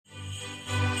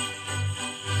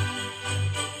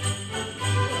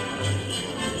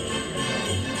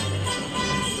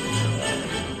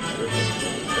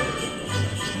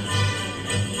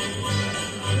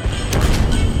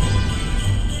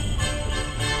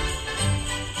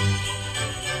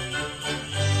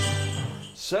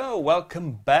So,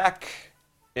 welcome back.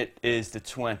 It is the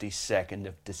 22nd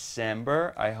of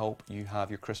December. I hope you have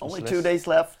your Christmas Only list. 2 days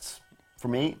left for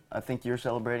me. I think you're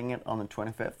celebrating it on the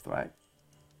 25th, right?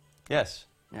 Yes.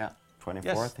 Yeah, 24th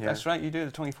Yes, here. that's right. You do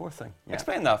the 24th thing. Yeah.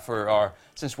 Explain that for our,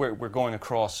 since we're going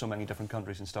across so many different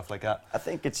countries and stuff like that. I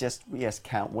think it's just, we just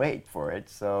can't wait for it.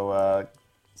 So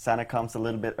Santa comes a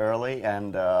little bit early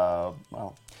and,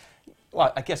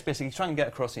 well, I guess basically trying to get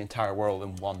across the entire world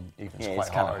in one evening is it's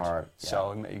quite kind of hard. Yeah.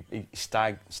 So he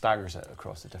staggers it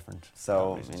across the different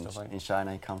So countries and stuff like in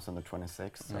China it comes on the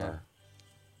 26th. Yeah. Or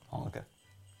Oh, okay.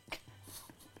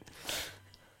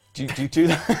 Do you do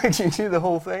that? Do you do the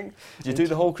whole thing? Do you do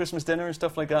the whole Christmas dinner and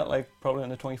stuff like that? Like probably on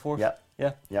the 24th. Yeah.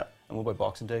 Yeah. Yeah. And what about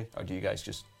Boxing Day? Or do you guys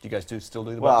still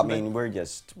do the Well, I Boxing Day? mean, we're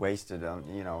just wasted on,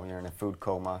 you're in a food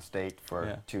coma state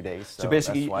for 2 days. So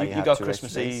basically, that's why you have got 2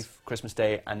 Christmas extra days. Eve, Christmas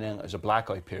Day, and then there's a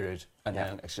blackout period, and Yeah.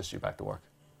 then it's just you're back to work.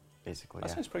 Basically, That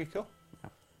yeah. sounds pretty cool. Yeah.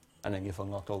 And then you've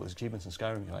unlocked all those achievements in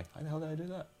Skyrim. You're like, how the hell did I do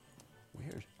that?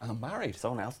 Weird. And I'm married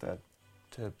Someone else did.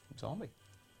 to Zombie.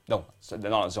 No, so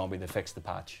they're not a zombie. They fixed the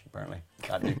patch. Apparently,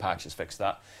 that new patch has fixed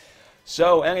that.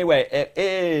 So anyway, it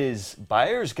is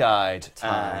Buyer's Guide,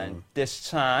 and this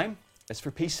time it's for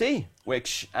PC,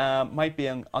 which might be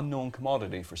an unknown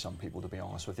commodity for some people. To be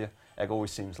honest with you, it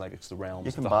always seems like it's the realms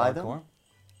You can of the buy hardcore. them?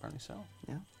 Apparently so.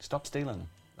 Yeah. Stop stealing them.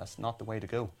 That's not the way to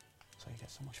go. So you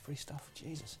get so much free stuff.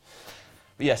 Jesus.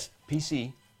 But yes,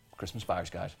 PC Christmas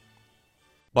Buyer's Guide.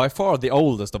 By far the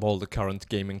oldest of all the current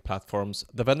gaming platforms,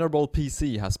 the venerable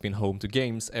PC has been home to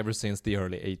games ever since the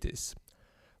early 80s.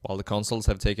 While the consoles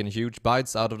have taken huge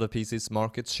bites out of the PC's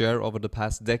market share over the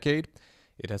past decade,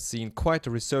 it has seen quite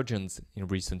a resurgence in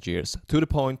recent years, to the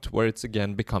point where it's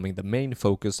again becoming the main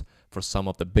focus for some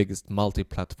of the biggest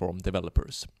multi-platform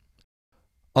developers.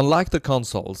 Unlike the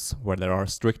consoles, where there are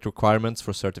strict requirements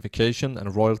for certification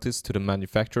and royalties to the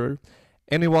manufacturer,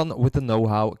 anyone with the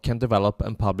know-how can develop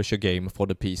and publish a game for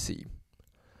the PC.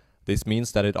 This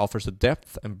means that it offers a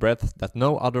depth and breadth that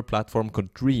no other platform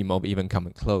could dream of even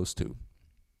coming close to.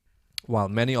 While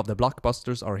many of the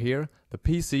blockbusters are here, the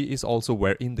PC is also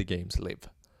where indie games live.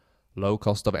 Low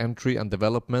cost of entry and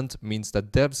development means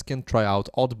that devs can try out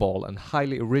oddball and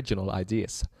highly original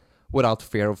ideas, without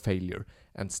fear of failure,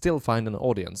 and still find an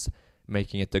audience,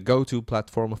 making it the go-to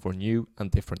platform for new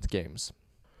and different games.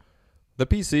 The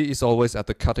PC is always at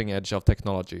the cutting edge of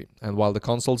technology, and while the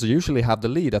consoles usually have the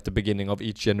lead at the beginning of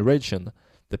each generation,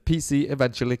 the PC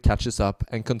eventually catches up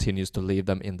and continues to leave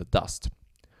them in the dust.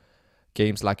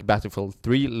 Games like Battlefield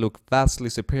 3 look vastly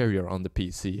superior on the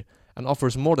PC, and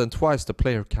offers more than twice the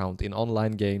player count in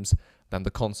online games than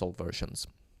the console versions.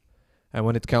 And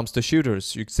when it comes to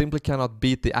shooters, you simply cannot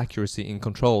beat the accuracy in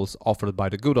controls offered by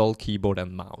the good old keyboard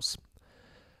and mouse.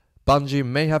 Bungie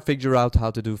may have figured out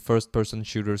how to do first-person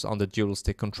shooters on the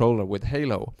dual-stick controller with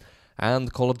Halo,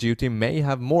 and Call of Duty may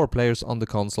have more players on the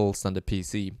consoles than the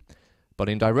PC. But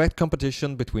in direct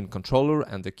competition between controller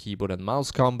and the keyboard and mouse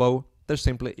combo, there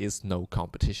simply is no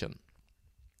competition.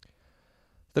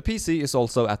 The PC is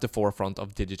also at the forefront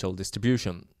of digital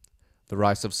distribution. The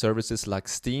rise of services like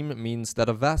Steam means that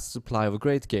a vast supply of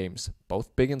great games,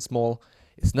 both big and small,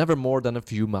 is never more than a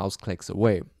few mouse clicks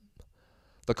away.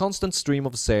 The constant stream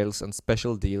of sales and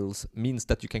special deals means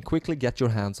that you can quickly get your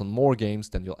hands on more games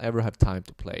than you'll ever have time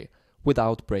to play,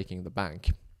 without breaking the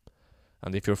bank.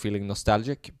 And if you're feeling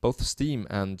nostalgic, both Steam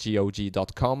and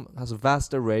GOG.com has a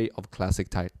vast array of classic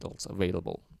titles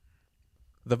available.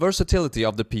 The versatility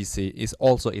of the PC is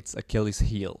also its Achilles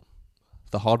heel.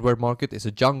 The hardware market is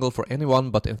a jungle for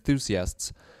anyone but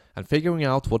enthusiasts, and figuring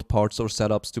out what parts or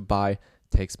setups to buy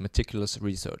takes meticulous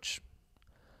research.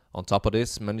 On top of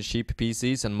this, many cheap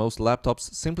PCs and most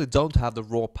laptops simply don't have the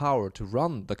raw power to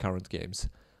run the current games,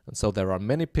 and so there are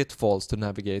many pitfalls to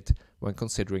navigate when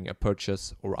considering a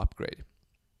purchase or upgrade.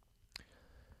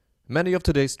 Many of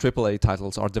today's AAA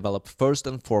titles are developed first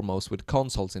and foremost with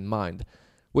consoles in mind,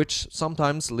 which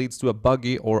sometimes leads to a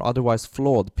buggy or otherwise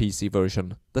flawed PC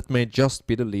version that may just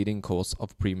be the leading cause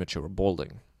of premature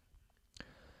balding.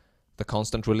 The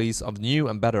constant release of new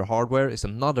and better hardware is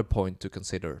another point to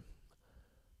consider.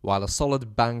 While a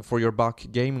solid bang for your buck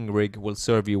gaming rig will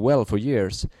serve you well for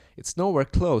years, it's nowhere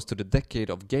close to the decade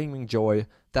of gaming joy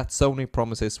that Sony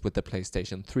promises with the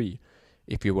PlayStation 3,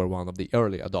 if you were one of the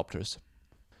early adopters.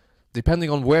 Depending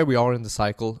on where we are in the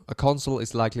cycle, a console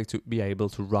is likely to be able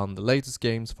to run the latest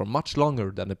games for much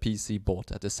longer than a PC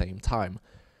bought at the same time,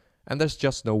 and there's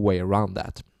just no way around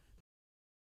that.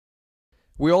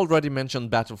 We already mentioned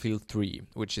Battlefield 3,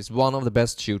 which is one of the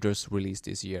best shooters released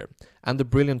this year, and a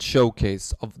brilliant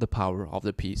showcase of the power of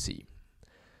the PC.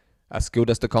 As good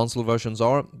as the console versions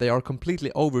are, they are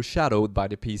completely overshadowed by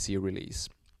the PC release.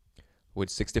 With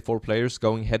 64 players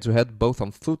going head-to-head both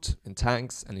on foot, in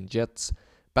tanks and in jets,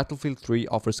 Battlefield 3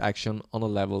 offers action on a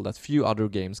level that few other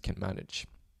games can manage.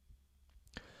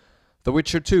 The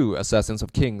Witcher 2: Assassins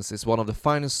of Kings is one of the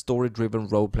finest story-driven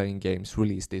role-playing games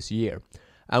released this year,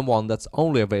 and one that's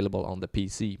only available on the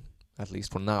PC, at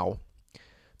least for now.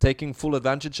 Taking full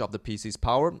advantage of the PC's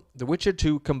power, The Witcher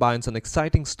 2 combines an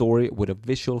exciting story with a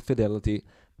visual fidelity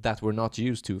that we're not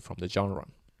used to from the genre.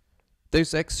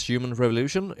 Deus Ex: Human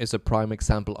Revolution is a prime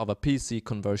example of a PC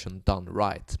conversion done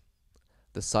right.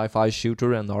 The sci-fi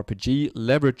shooter and RPG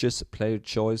leverages player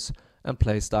choice and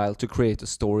playstyle to create a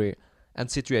story and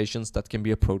situations that can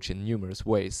be approached in numerous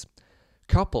ways,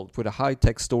 coupled with a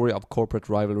high-tech story of corporate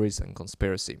rivalries and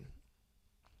conspiracy.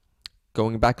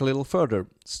 Going back a little further,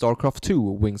 StarCraft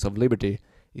II: Wings of Liberty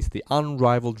is the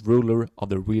unrivaled ruler of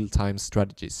the real-time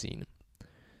strategy scene.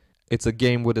 It's a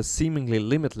game with a seemingly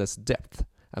limitless depth,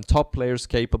 and top players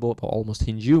capable of almost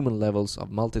inhuman levels of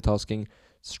multitasking,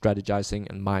 strategizing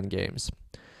and mind games.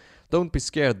 Don't be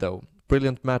scared though,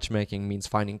 brilliant matchmaking means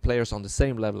finding players on the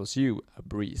same level as you a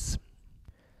breeze.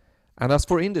 And as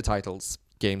for indie titles,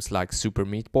 games like Super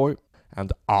Meat Boy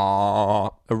and A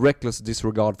Reckless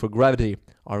Disregard for Gravity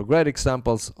are great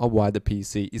examples of why the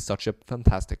PC is such a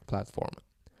fantastic platform.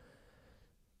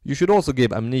 You should also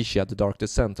give Amnesia: The Dark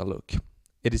Descent a look.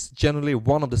 It is generally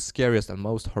one of the scariest and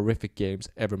most horrific games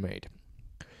ever made.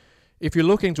 If you're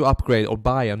looking to upgrade or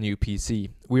buy a new PC,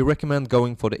 we recommend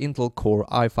going for the Intel Core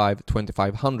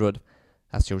i5-2500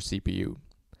 as your CPU.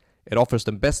 It offers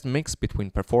the best mix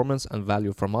between performance and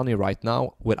value for money right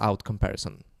now, without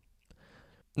comparison.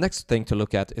 Next thing to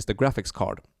look at is the graphics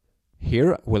card.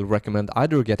 Here we'll recommend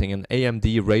either getting an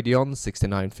AMD Radeon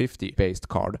 6950 based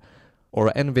card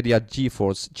or Nvidia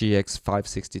GeForce GX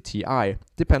 560 Ti,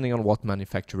 depending on what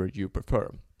manufacturer you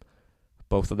prefer.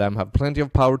 Both of them have plenty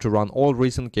of power to run all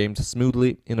recent games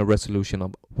smoothly in a resolution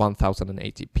of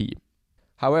 1080p.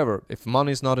 However, if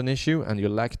money is not an issue and you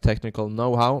lack technical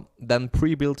know-how, then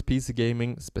pre-built PC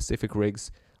gaming specific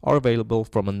rigs are available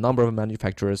from a number of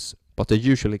manufacturers, but they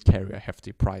usually carry a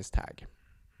hefty price tag.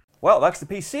 Well, that's the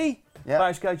PC. Yeah.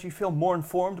 Buyers Guide, do you feel more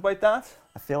informed about that?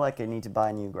 I feel like I need to buy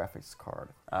a new graphics card.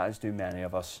 As do many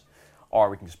of us. Or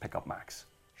we can just pick up Macs.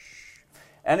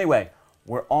 Anyway,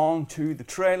 we're on to the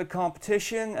trailer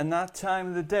competition and that time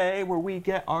of the day where we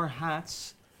get our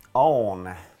hats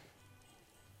On.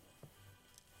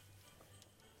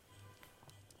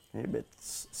 You're a bit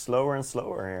slower and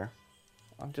slower here.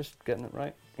 I'm just getting it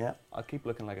right. Yeah. I'll keep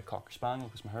looking like a Cocker Spaniel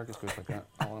because my hair gets good like that.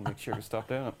 I want to make sure to stop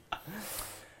doing it.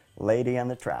 Lady and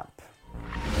the Tramp.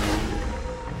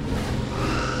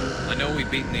 I know we've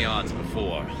beaten the odds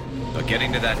before, but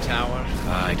getting to that tower,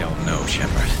 I don't know,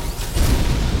 Shepard.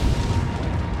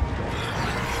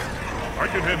 I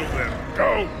can handle them.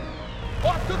 Go!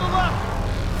 Off to the left!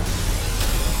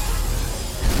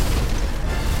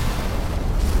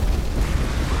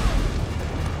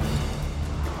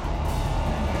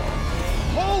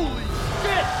 Holy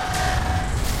shit!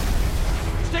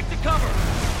 Stick to cover!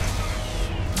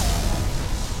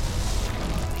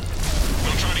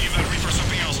 I'm trying to give that reefer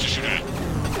something else to shoot at.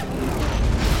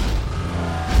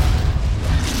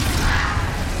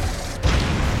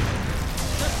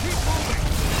 Just keep moving!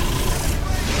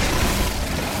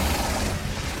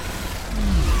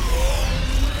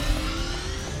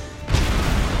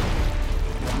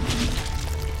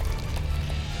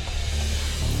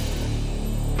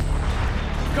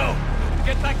 Go!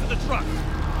 Get back to the truck!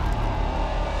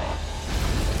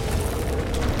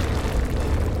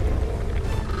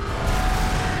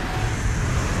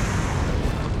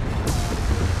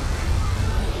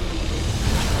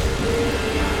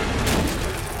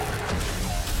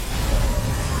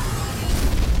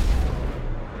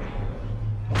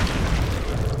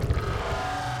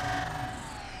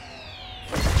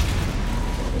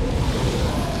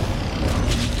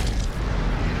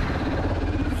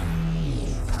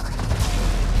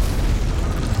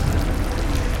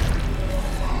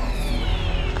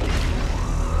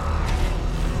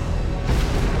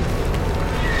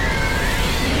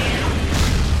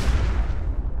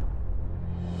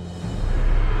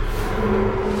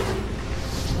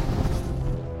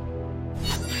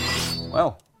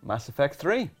 Well, Mass Effect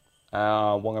 3,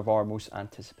 one of our most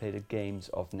anticipated games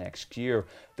of next year.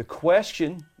 The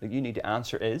question that you need to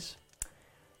answer is...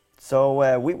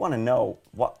 So we want to know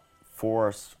what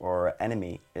force or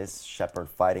enemy is Shepard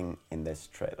fighting in this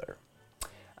trailer.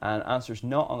 And answers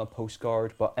not on a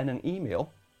postcard, but in an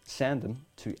email. Send them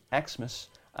to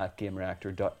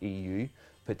xmas@gamereactor.eu.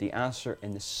 Put the answer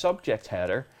in the subject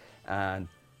header, and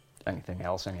anything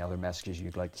else, any other messages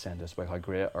you'd like to send us about how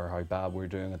great or how bad we're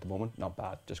doing at the moment, not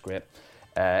bad, just great,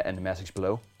 in the message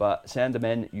below. But send them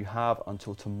in. You have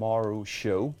until tomorrow's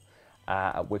show,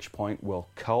 at which point we'll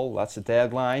cull, that's the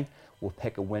deadline. We'll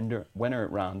pick a winner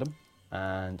at random,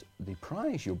 and the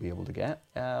prize you'll be able to get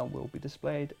will be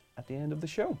displayed at the end of the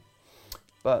show.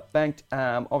 But Bengt,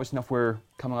 obviously enough, we're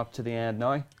coming up to the end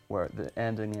now, where the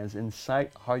ending is in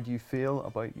sight. How do you feel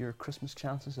about your Christmas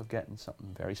chances of getting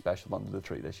something very special under the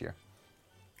tree this year?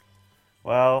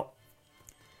 Well,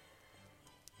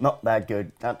 not that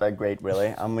good, not that great really.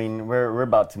 I mean, we're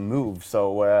about to move,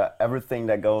 so everything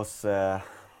that goes,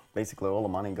 basically all the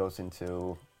money goes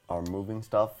into our moving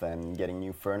stuff and getting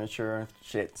new furniture and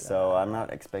shit, so I'm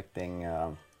not expecting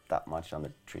that much on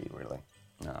the tree really.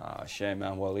 Ah, shame,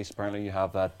 man. Well, at least apparently you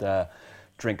have that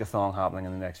drink-a-thon happening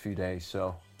in the next few days,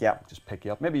 so Yeah. just pick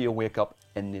you up. Maybe you'll wake up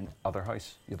in the other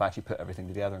house. You've actually put everything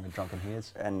together in a drunken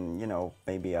haze. And, you know,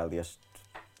 maybe I'll just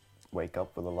wake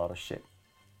up with a lot of shit.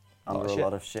 Under of a shit.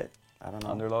 lot of shit. I don't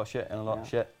know. Under a lot of shit and a lot of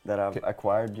shit. That I've Okay.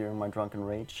 acquired during my drunken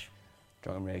rage.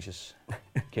 Drunken rages.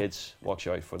 Kids, watch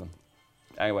out for them.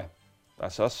 Anyway,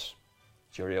 that's us.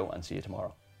 Cheerio, and see you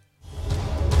tomorrow.